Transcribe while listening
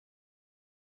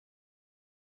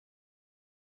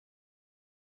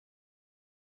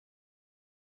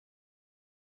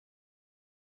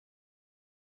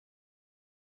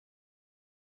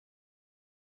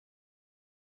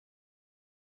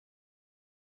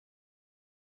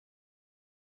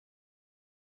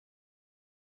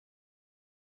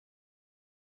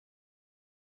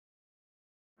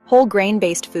Whole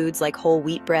grain-based foods like whole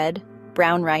wheat bread,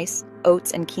 brown rice,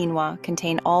 oats, and quinoa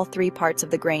contain all three parts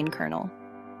of the grain kernel: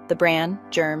 the bran,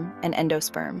 germ, and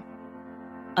endosperm.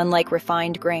 Unlike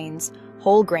refined grains,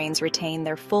 whole grains retain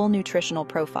their full nutritional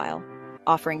profile,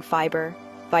 offering fiber,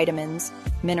 vitamins,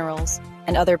 minerals,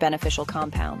 and other beneficial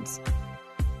compounds.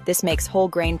 This makes whole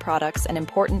grain products an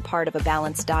important part of a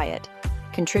balanced diet,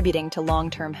 contributing to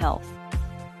long-term health.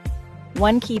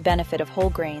 One key benefit of whole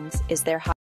grains is their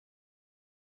high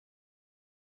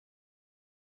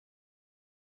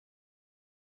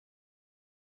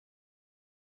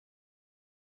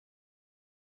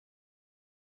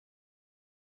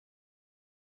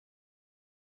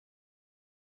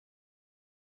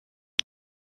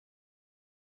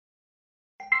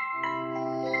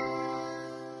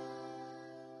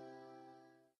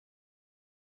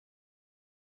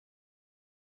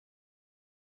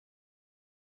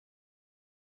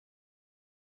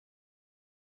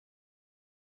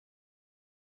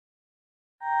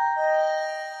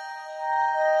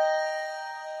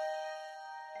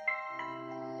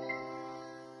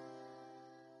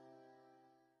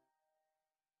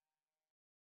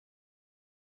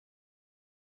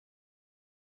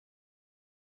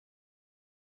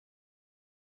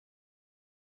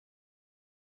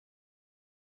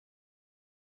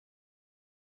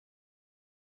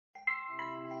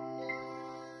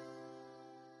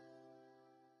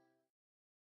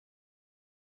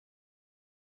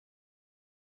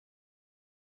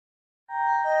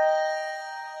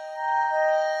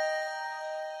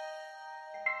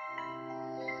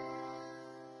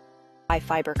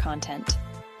fiber content.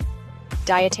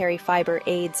 Dietary fiber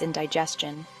aids in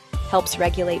digestion, helps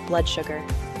regulate blood sugar,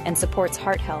 and supports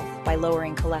heart health by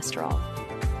lowering cholesterol.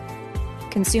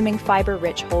 Consuming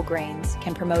fiber-rich whole grains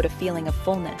can promote a feeling of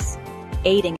fullness,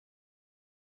 aiding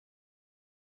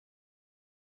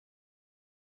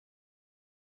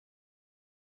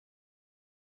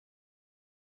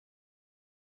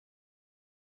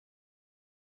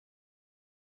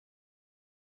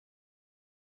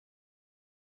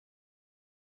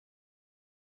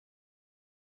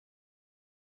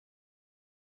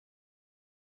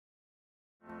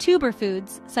Tuber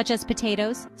foods, such as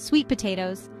potatoes, sweet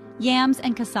potatoes, yams,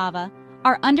 and cassava,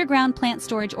 are underground plant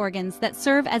storage organs that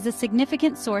serve as a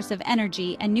significant source of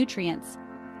energy and nutrients.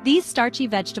 These starchy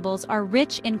vegetables are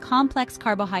rich in complex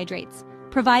carbohydrates,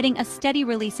 providing a steady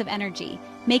release of energy,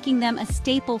 making them a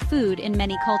staple food in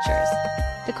many cultures.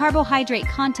 The carbohydrate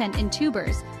content in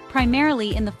tubers,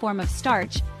 primarily in the form of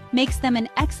starch, makes them an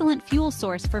excellent fuel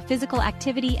source for physical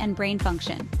activity and brain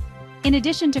function. In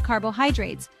addition to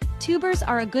carbohydrates, tubers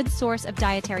are a good source of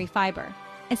dietary fiber,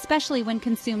 especially when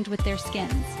consumed with their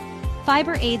skins.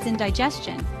 Fiber aids in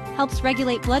digestion, helps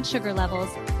regulate blood sugar levels,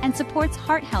 and supports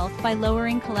heart health by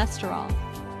lowering cholesterol.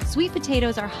 Sweet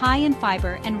potatoes are high in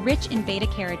fiber and rich in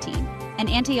beta-carotene, an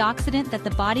antioxidant that the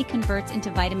body converts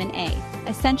into vitamin A,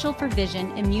 essential for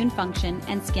vision, immune function,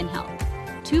 and skin health.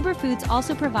 Tuber foods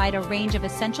also provide a range of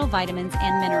essential vitamins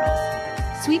and minerals.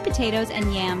 Sweet potatoes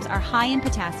and yams are high in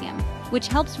potassium, which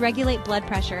helps regulate blood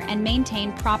pressure and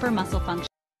maintain proper muscle function.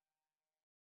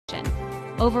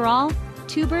 Overall,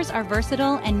 tubers are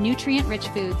versatile and nutrient-rich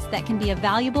foods that can be a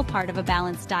valuable part of a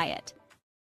balanced diet.